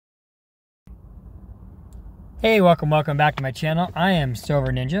Hey, welcome back to my channel. I am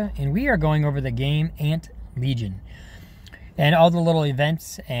Silver Ninja, and we are going over the game Ant Legion. And all the little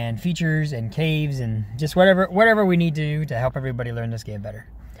events and features and caves and just whatever we need to do to help everybody learn this game better.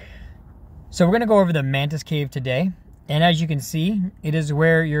 So we're going to go over the Mantis Cave today. And as you can see, it is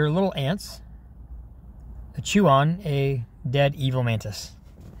where your little ants chew on a dead evil mantis.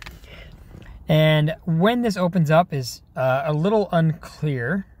 And when this opens up is a little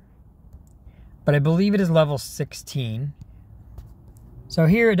unclear, but I believe it is level 16. So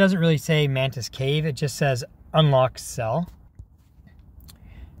here it doesn't really say Mantis Cave, it just says unlock cell.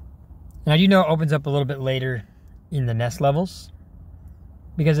 And I do know it opens up a little bit later in the nest levels,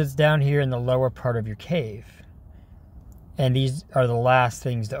 because it's down here in the lower part of your cave. And these are the last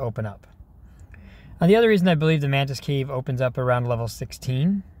things to open up. Now the other reason I believe the Mantis Cave opens up around level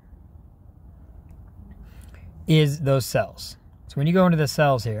 16 is those cells. So when you go into the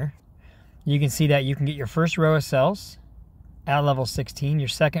cells here, you can see that you can get your first row of cells at level 16, your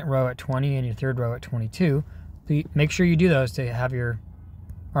second row at 20, and your third row at 22. So make sure you do those to have your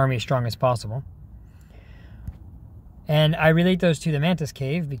army as strong as possible. And I relate those to the Mantis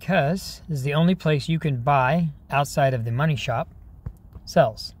Cave because this is the only place you can buy, outside of the money shop,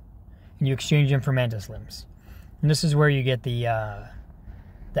 cells. And you exchange them for mantis limbs. And this is where you get the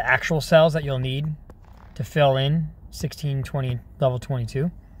actual cells that you'll need to fill in 16, 20, level 22.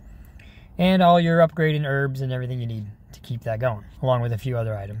 And all your upgraded herbs and everything you need to keep that going, along with a few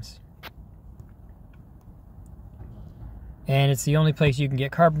other items. And it's the only place you can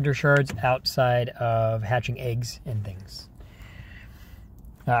get Carpenter Shards outside of hatching eggs and things.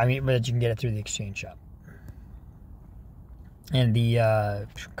 But you can get it through the exchange shop. And the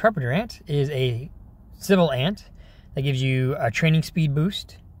Carpenter Ant is a civil ant that gives you a training speed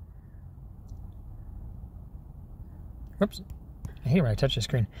boost. Whoops. I hate when I touch the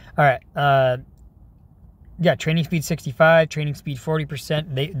screen. Alright, yeah, training speed 65, training speed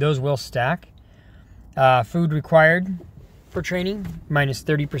 40%. Those will stack. Food required for training, minus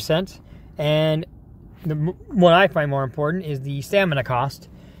 30%. And what I find more important is the stamina cost,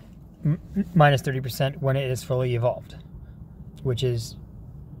 minus 30% when it is fully evolved. Which is,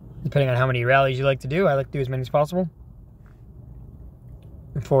 depending on how many rallies you like to do, I like to do as many as possible.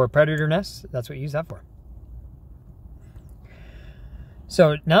 For predator nests, that's what you use that for.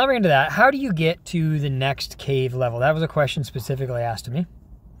 So now that we're into that, how do you get to the next cave level? That was a question specifically asked to me.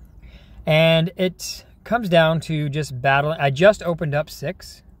 And it comes down to just battling. I just opened up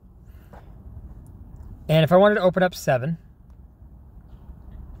 6. And if I wanted to open up 7,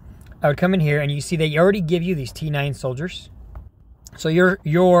 I would come in here and you see they already give you these T9 soldiers. So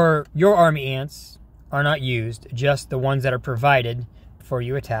your army ants are not used, just the ones that are provided before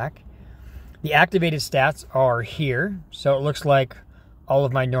you attack. The activated stats are here, so it looks like all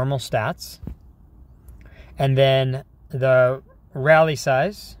of my normal stats. And then the rally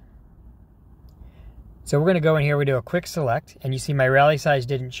size. So we're going to go in here, we do a quick select, and you see my rally size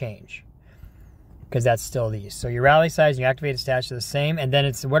didn't change, because that's still these. So your rally size and your activated stats are the same, and then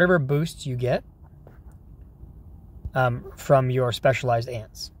it's whatever boosts you get from your specialized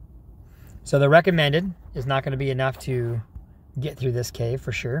ants. So the recommended is not going to be enough to get through this cave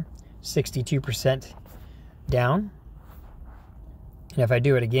for sure. 62% down. And if I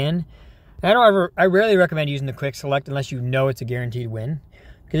do it again, I rarely recommend using the quick select unless you know it's a guaranteed win,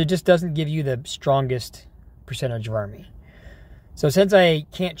 because it just doesn't give you the strongest percentage of army. So since I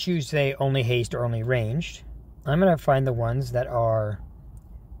can't choose, say, only haste or only ranged, I'm going to find the ones that are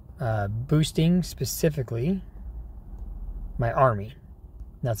boosting specifically my army.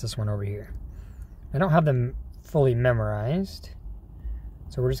 That's this one over here. I don't have them fully memorized,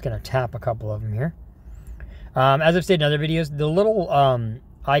 so we're just going to tap a couple of them here. As I've stated in other videos, the little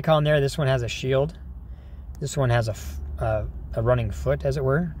icon there, this one has a shield. This one has a running foot, as it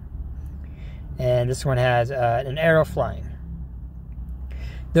were. And this one has an arrow flying.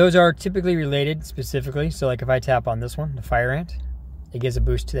 Those are typically related specifically. So like if I tap on this one, the fire ant, it gives a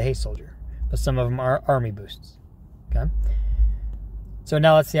boost to the haste soldier. But some of them are army boosts. Okay. So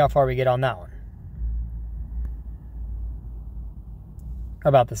now let's see how far we get on that one.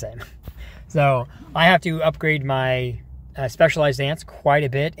 About the same. So I have to upgrade my specialized ants quite a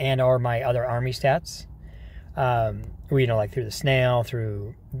bit, and or my other army stats. Like through the snail,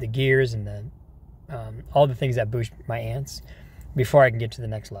 through the gears, and the all the things that boost my ants before I can get to the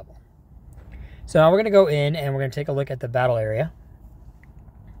next level. So now we're going to go in and we're going to take a look at the battle area.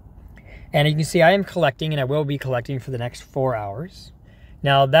 And you can see I am collecting, and I will be collecting for the next 4 hours.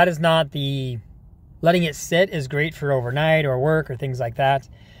 Now that is not the... Letting it sit is great for overnight or work or things like that.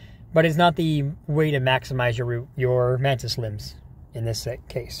 But it's not the way to maximize your mantis limbs in this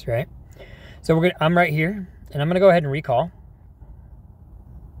case, right? So I'm right here. And I'm going to go ahead and recall.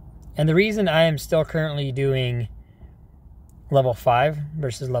 And the reason I am still currently doing level 5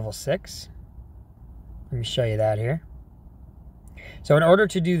 versus level 6, let me show you that here. So in order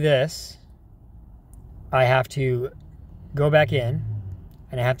to do this, I have to go back in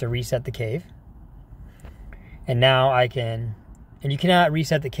and I have to reset the cave. And now I can, and you cannot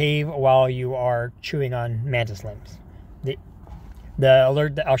reset the cave while you are chewing on mantis limbs. The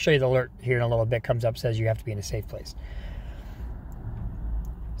alert, I'll show you the alert here in a little bit, comes up, says you have to be in a safe place.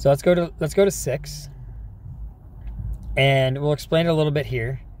 So let's go to 6. And we'll explain it a little bit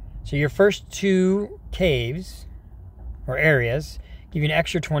here. So your first 2 caves or areas give you an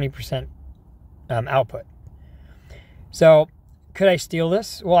extra 20% output. So could I steal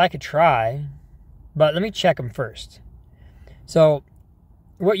this? Well, I could try, but let me check them first. So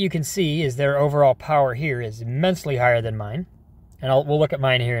what you can see is their overall power here is immensely higher than mine. And we'll look at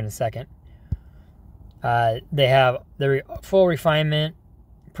mine here in a second. They have their full refinement,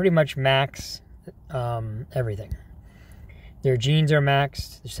 pretty much max everything. Their genes are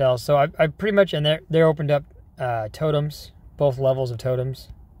maxed, their cells. So I pretty much, and they're opened up totems, both levels of totems.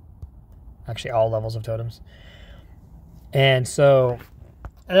 Actually, all levels of totems. And so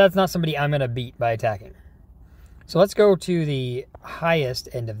that's not somebody I'm going to beat by attacking. So let's go to the highest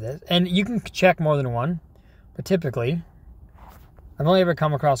end of this. And you can check more than one, but typically, I've only ever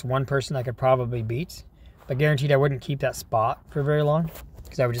come across one person I could probably beat, but guaranteed I wouldn't keep that spot for very long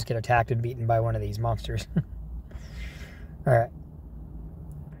because I would just get attacked and beaten by one of these monsters. Alright.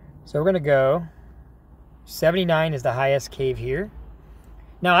 So we're going to go 79 is the highest cave here.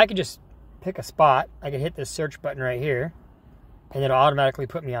 Now I could just pick a spot. I could hit this search button right here and it'll automatically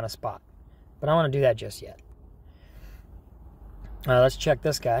put me on a spot. But I don't want to do that just yet. Let's check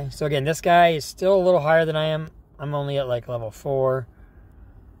this guy. So again, this guy is still a little higher than I am. I'm only at like level 4.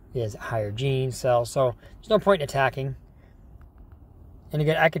 He has higher gene cells, so there's no point in attacking. And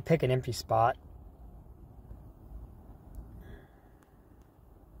again, I could pick an empty spot.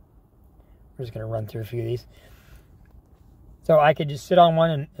 We're just going to run through a few of these. So I could just sit on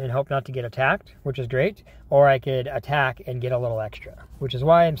one and hope not to get attacked, which is great. Or I could attack and get a little extra, which is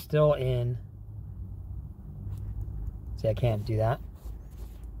why I'm still in... See, I can't do that.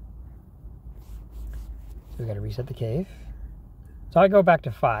 So we got to reset the cave. So I go back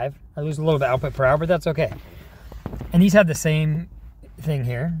to 5. I lose a little bit output per hour, but that's okay. And these have the same thing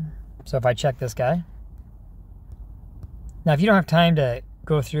here. So if I check this guy. Now, if you don't have time to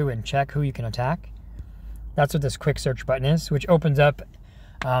go through and check who you can attack, that's what this quick search button is, which opens up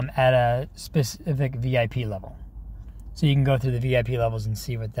at a specific VIP level. So you can go through the VIP levels and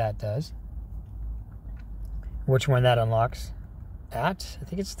see what that does. Which one that unlocks at, I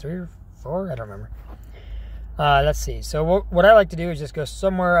think it's 3 or 4, I don't remember. Let's see. So what I like to do is just go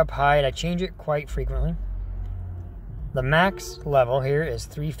somewhere up high, and I change it quite frequently. The max level here is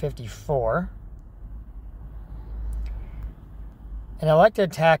 354. And I like to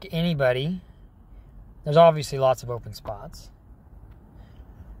attack anybody. There's obviously lots of open spots.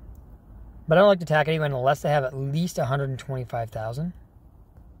 But I don't like to attack anyone unless they have at least 125,000.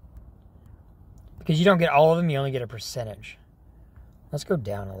 Because you don't get all of them, you only get a percentage. Let's go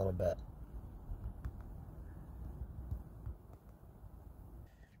down a little bit.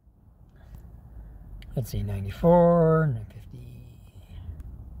 Let's see, 94, 950.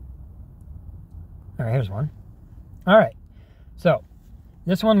 All right, here's one. All right, so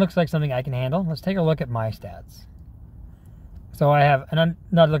this one looks like something I can handle. Let's take a look at my stats. So I have, and I'm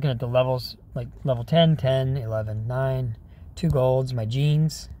not looking at the levels, like level 10, 10, 11, 9, 2 golds. My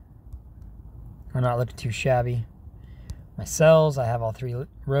genes are not looking too shabby. My cells, I have all 3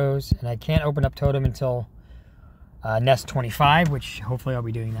 rows, and I can't open up totem until nest 25, which hopefully I'll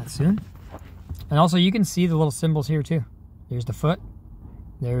be doing that soon. And also you can see the little symbols here too. There's the foot,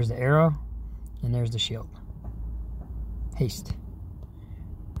 there's the arrow, and there's the shield. Haste.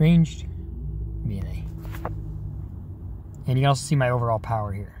 Ranged, melee. And you can also see my overall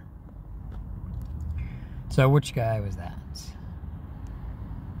power here. So which guy was that?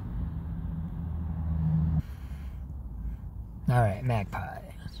 Alright, magpie.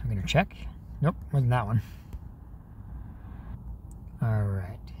 So we're going to check. Nope, wasn't that one.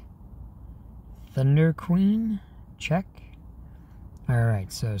 Alright. Thunder Queen, check.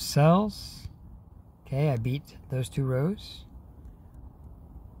 Alright, so cells. Okay, I beat those 2 rows.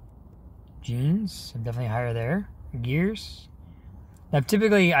 Genes, I'm definitely higher there. Gears. Now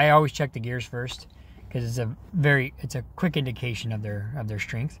typically I always check the gears first because it's a quick indication of their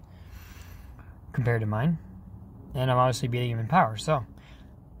strength compared to mine. And I'm obviously beating him in power, so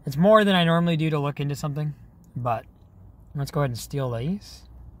it's more than I normally do to look into something, but let's go ahead and steal these.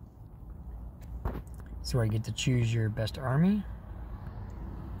 So where you get to choose your best army.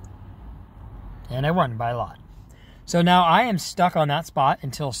 And I won by a lot. So now I am stuck on that spot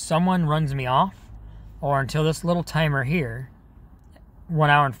until someone runs me off, or until this little timer here, 1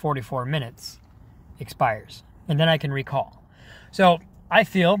 hour and 44 minutes, expires. And then I can recall. So I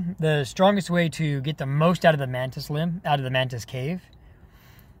feel the strongest way to get the most out of the Mantis limb, out of the Mantis Cave,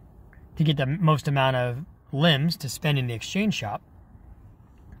 to get the most amount of limbs to spend in the exchange shop,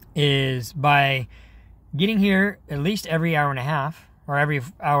 is by getting here at least every hour and a half, or every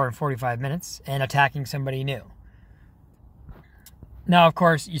hour and 45 minutes, and attacking somebody new. Now, of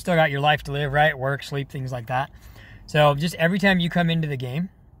course, you still got your life to live, right? Work, sleep, things like that. So just every time you come into the game,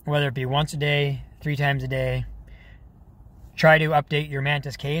 whether it be once a day, 3 times a day, try to update your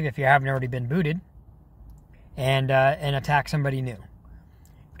Mantis Cave if you haven't already been booted, and attack somebody new.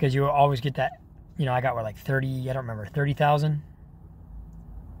 Because you will always get that, you know, I got, what, like 30, I don't remember, 30,000,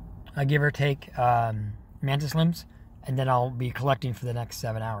 give or take, Mantis limbs, and then I'll be collecting for the next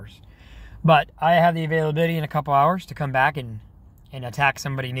 7 hours. But I have the availability in a couple hours to come back and attack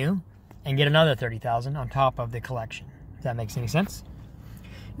somebody new and get another 30,000 on top of the collection, if that makes any sense.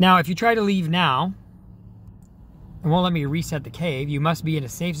 Now, if you try to leave now, it won't let me reset the cave. You must be in a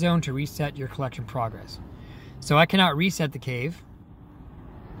safe zone to reset your collection progress. So I cannot reset the cave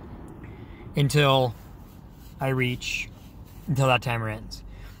until that timer ends.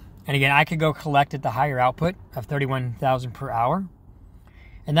 And again, I could go collect at the higher output of 31,000 per hour.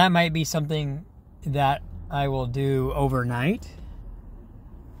 And that might be something that I will do overnight,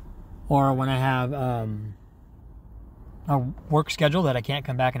 or when I have a work schedule that I can't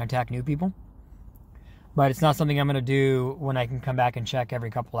come back and attack new people. But it's not something I'm going to do when I can come back and check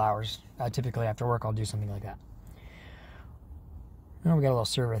every couple hours. Typically after work, I'll do something like that. Oh, we got a little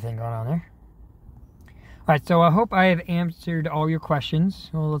server thing going on there. All right, so I hope I have answered all your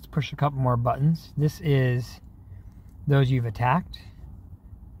questions. Well, let's push a couple more buttons. This is those you've attacked.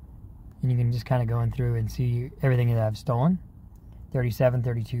 And you can just kind of go in through and see everything that I've stolen. 37,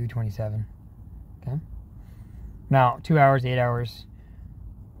 32, 27. Okay. Now, 2 hours, 8 hours.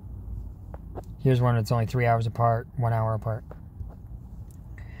 Here's one that's only 3 hours apart, 1 hour apart.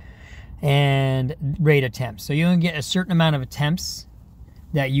 And raid attempts. So you only get a certain amount of attempts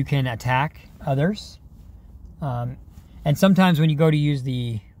that you can attack others. And sometimes when you go to use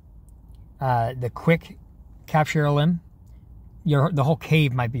the quick capture a limb, the whole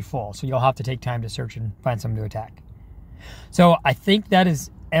cave might be full. So you'll have to take time to search and find something to attack. So I think that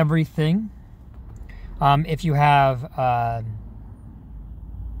is everything. If you have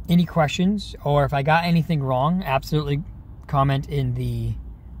any questions, or if I got anything wrong, absolutely comment in the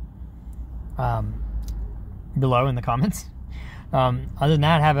below in the comments. Other than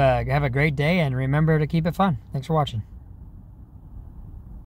that, have a great day, and remember to keep it fun. Thanks for watching.